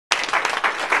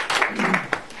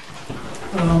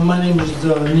My name is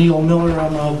Neil Miller.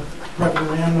 I'm a private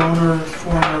landowner,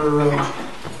 former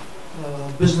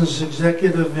business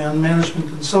executive and management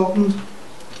consultant.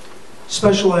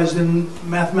 Specialized in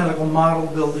mathematical model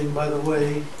building, by the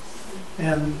way,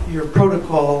 and your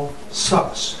protocol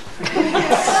sucks.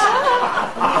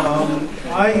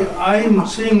 I'm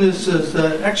seeing this as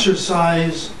an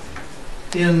exercise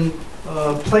in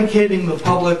placating the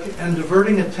public and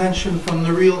diverting attention from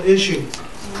the real issue.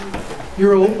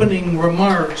 Your opening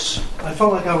remarks, I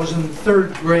felt like I was in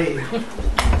third grade.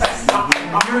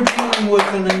 And you're dealing with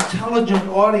an intelligent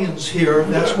audience here.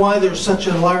 That's why there's such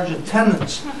a large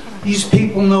attendance. These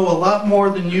people know a lot more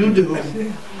than you do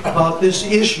about this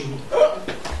issue,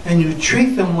 and you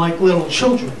treat them like little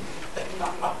children.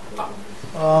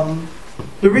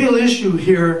 The real issue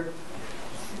here,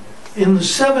 in the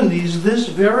 70s, this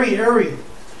very area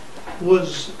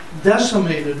was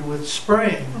decimated with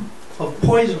spraying of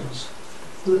poisons.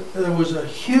 There was a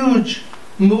huge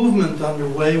movement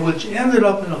underway which ended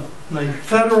up in a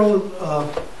federal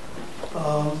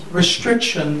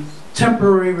restriction,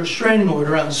 temporary restraining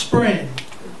order on spraying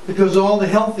because of all the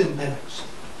health impacts.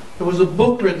 There was a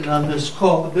book written on this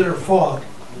called The Bitter Fog,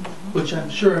 which I'm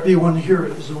sure everyone here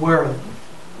is aware of.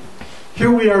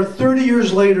 Here we are 30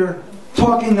 years later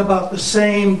talking about the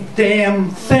same damn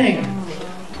thing.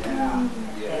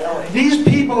 These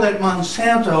people at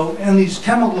Monsanto and these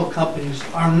chemical companies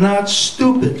are not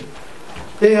stupid.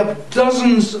 They have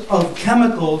dozens of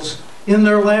chemicals in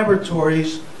their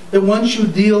laboratories that once you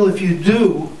deal, if you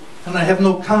do, and I have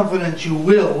no confidence you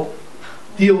will,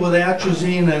 deal with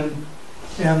Atrazine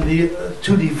and the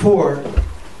 2D4,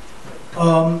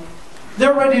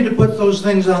 they're ready to put those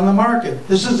things on the market.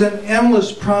 This is an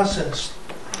endless process.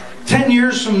 10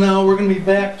 years from now, we're going to be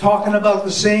back talking about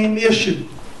the same issue.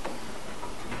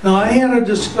 Now, I had a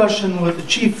discussion with the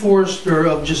chief forester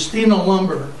of Justina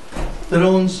Lumber that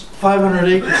owns 500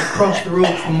 acres across the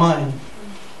road from mine.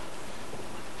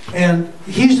 And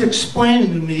he's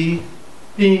explaining to me,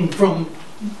 being from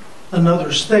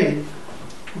another state,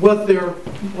 what their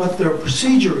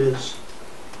procedure is.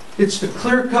 It's to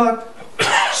clear cut,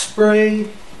 spray,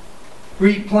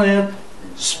 replant,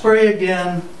 spray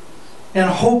again, and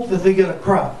hope that they get a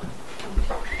crop.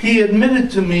 He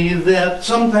admitted to me that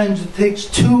sometimes it takes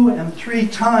 2 and 3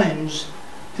 times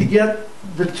to get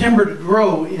the timber to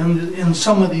grow in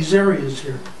some of these areas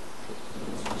here.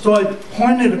 So I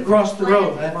pointed across the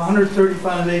road. I have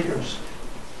 135 acres.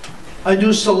 I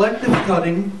do selective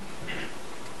cutting.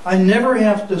 I never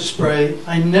have to spray.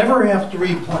 I never have to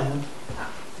replant.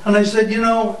 And I said, you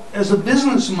know, as a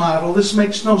business model, this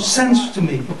makes no sense to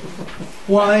me.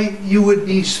 Why you would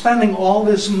be spending all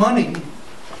this money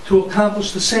to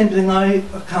accomplish the same thing I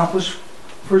accomplished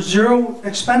for 0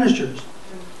 expenditures.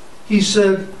 He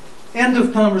said, end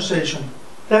of conversation.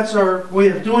 That's our way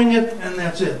of doing it, and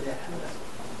that's it.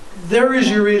 There is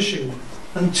your issue.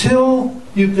 Until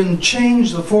you can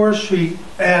change the Forestry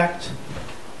Act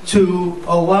to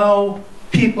allow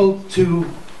people to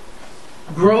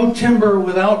grow timber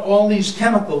without all these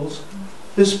chemicals,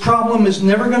 this problem is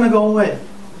never going to go away.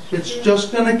 It's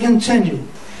just going to continue.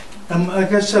 And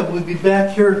like I said, we'll be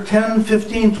back here 10,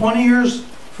 15, 20 years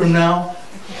from now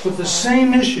with the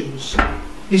same issues.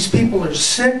 These people are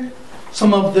sick.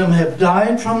 Some of them have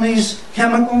died from these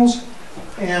chemicals.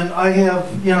 And I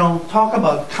have, you know, talk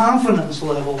about confidence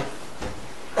level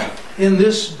in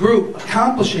this group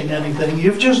accomplishing anything.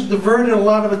 You've just diverted a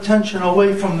lot of attention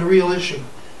away from the real issue.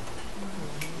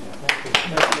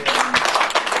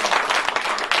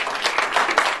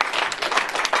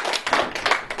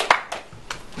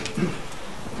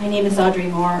 My name is Audrey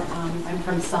Moore. I'm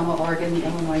from Selma, Oregon, the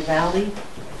Illinois Valley.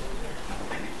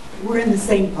 We're in the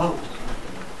same boat.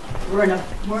 We're in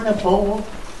a bowl.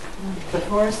 The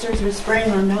foresters are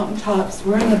spraying on mountaintops.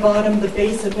 We're in the bottom, the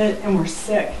base of it, and we're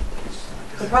sick.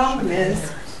 The problem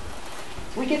is,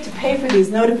 we get to pay for these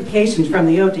notifications from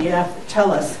the ODF that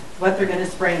tell us what they're going to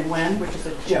spray and when, which is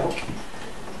a joke.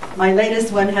 My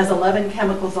latest one has 11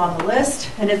 chemicals on the list,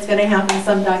 and it's going to happen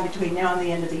sometime between now and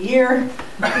the end of the year.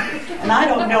 And I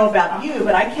don't know about you,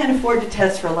 but I can't afford to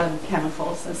test for 11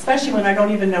 chemicals, especially when I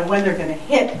don't even know when they're going to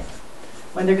hit,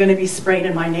 when they're going to be sprayed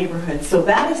in my neighborhood. So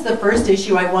that is the first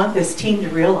issue I want this team to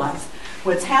realize.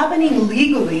 What's happening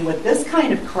legally with this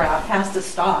kind of crap has to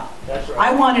stop. That's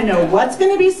right. I want to know what's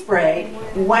going to be sprayed,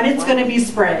 when it's going to be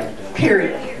sprayed,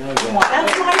 period.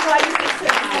 That's my right to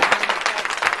say.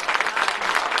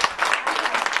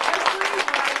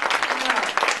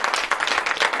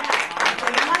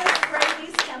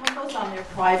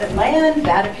 Private land,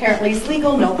 that apparently is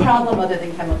legal, no problem other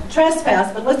than chemical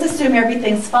trespass, but let's assume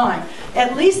everything's fine.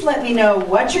 At least let me know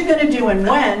what you're going to do and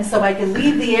when, so I can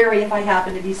leave the area if I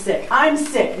happen to be sick. I'm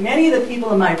sick. Many of the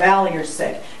people in my valley are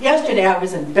sick. Yesterday I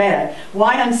was in bed.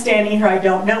 Why I'm standing here I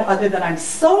don't know, other than I'm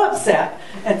so upset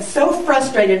and so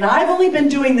frustrated. And I've only been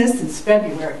doing this since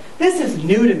February. This is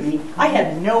new to me. I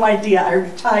had no idea I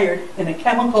retired in a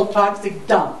chemical toxic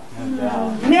dump.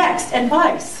 Next,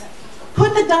 advice.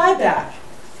 Put the dye back.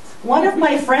 One of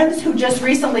my friends who just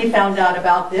recently found out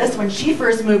about this, when she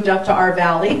first moved up to our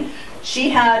valley,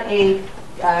 she had a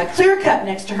clear cut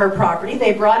next to her property.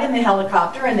 They brought in the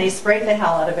helicopter and they sprayed the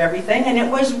hell out of everything, and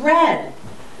it was red.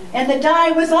 And the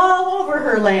dye was all over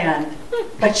her land.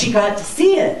 But she got to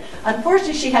see it.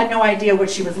 Unfortunately, she had no idea what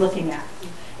she was looking at.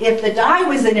 If the dye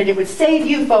was in it, it would save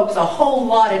you folks a whole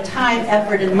lot of time,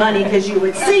 effort, and money, because you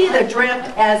would see the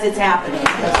drift as it's happening. The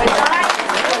dye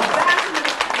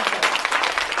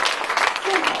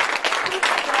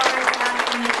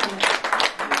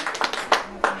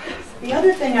The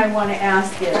other thing I want to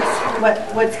ask is,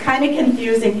 what's kind of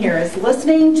confusing here is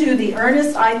listening to the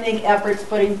earnest, I think, efforts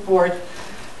putting forth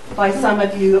by some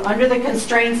of you under the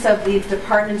constraints of the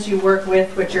departments you work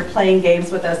with, which are playing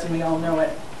games with us, and we all know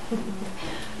it.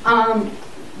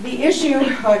 The issue,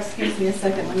 oh, excuse me a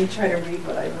second, let me try to read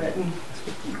what I've written.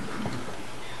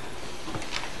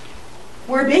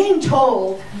 We're being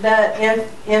told that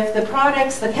if the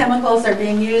products, the chemicals are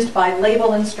being used by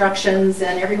label instructions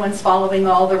and everyone's following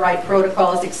all the right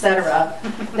protocols, etc.,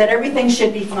 that everything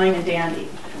should be fine and dandy.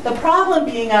 The problem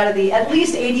being, out of the at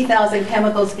least 80,000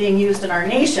 chemicals being used in our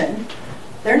nation,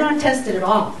 they're not tested at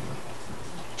all.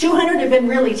 200 have been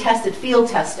really tested, field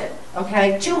tested,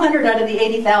 okay? 200 out of the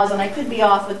 80,000, I could be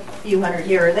off with a few hundred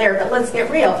here or there, but let's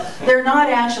get real. They're not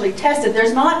actually tested.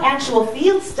 There's not actual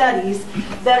field studies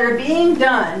that are being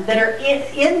done that are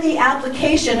in the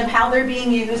application of how they're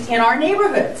being used in our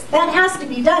neighborhoods. That has to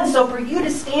be done. So for you to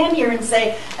stand here and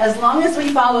say, as long as we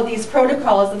follow these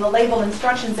protocols and the label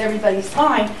instructions, everybody's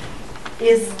fine,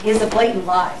 is a blatant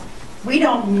lie. We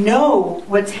don't know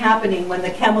what's happening when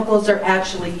the chemicals are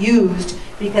actually used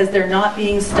because they're not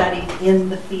being studied in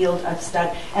the field of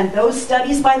study. And those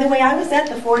studies, by the way, I was at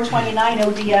the 429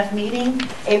 ODF meeting,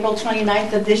 April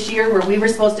 29th of this year, where we were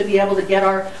supposed to be able to get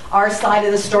our side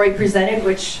of the story presented,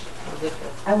 which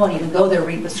I won't even go there,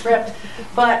 read the script.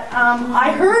 But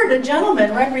I heard a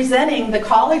gentleman representing the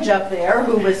college up there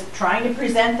who was trying to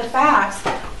present the facts.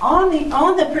 On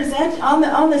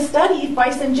the study by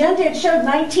Syngenta, it showed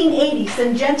 1980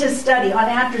 Syngenta's study on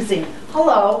Atrazine.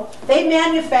 Hello, they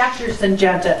manufacture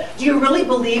Syngenta. Do you really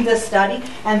believe this study?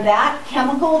 And that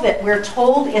chemical that we're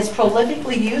told is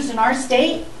prolifically used in our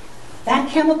state, that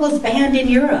chemical is banned in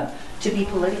Europe. To be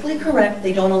politically correct,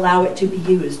 they don't allow it to be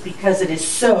used because it is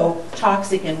so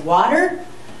toxic in water.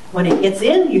 When it gets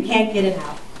in, you can't get it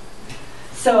out.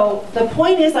 So the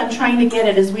point is, I'm trying to get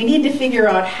at is we need to figure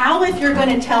out how, if you're going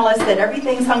to tell us that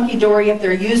everything's hunky-dory if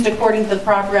they're used according to the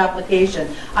proper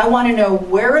application, I want to know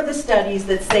where are the studies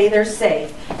that say they're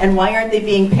safe and why aren't they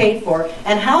being paid for?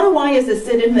 And how do I, as a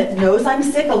citizen that knows I'm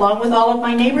sick along with all of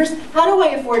my neighbors, how do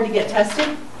I afford to get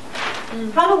tested?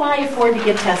 How do I afford to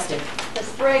get tested? The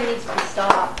spray needs to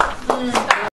stop.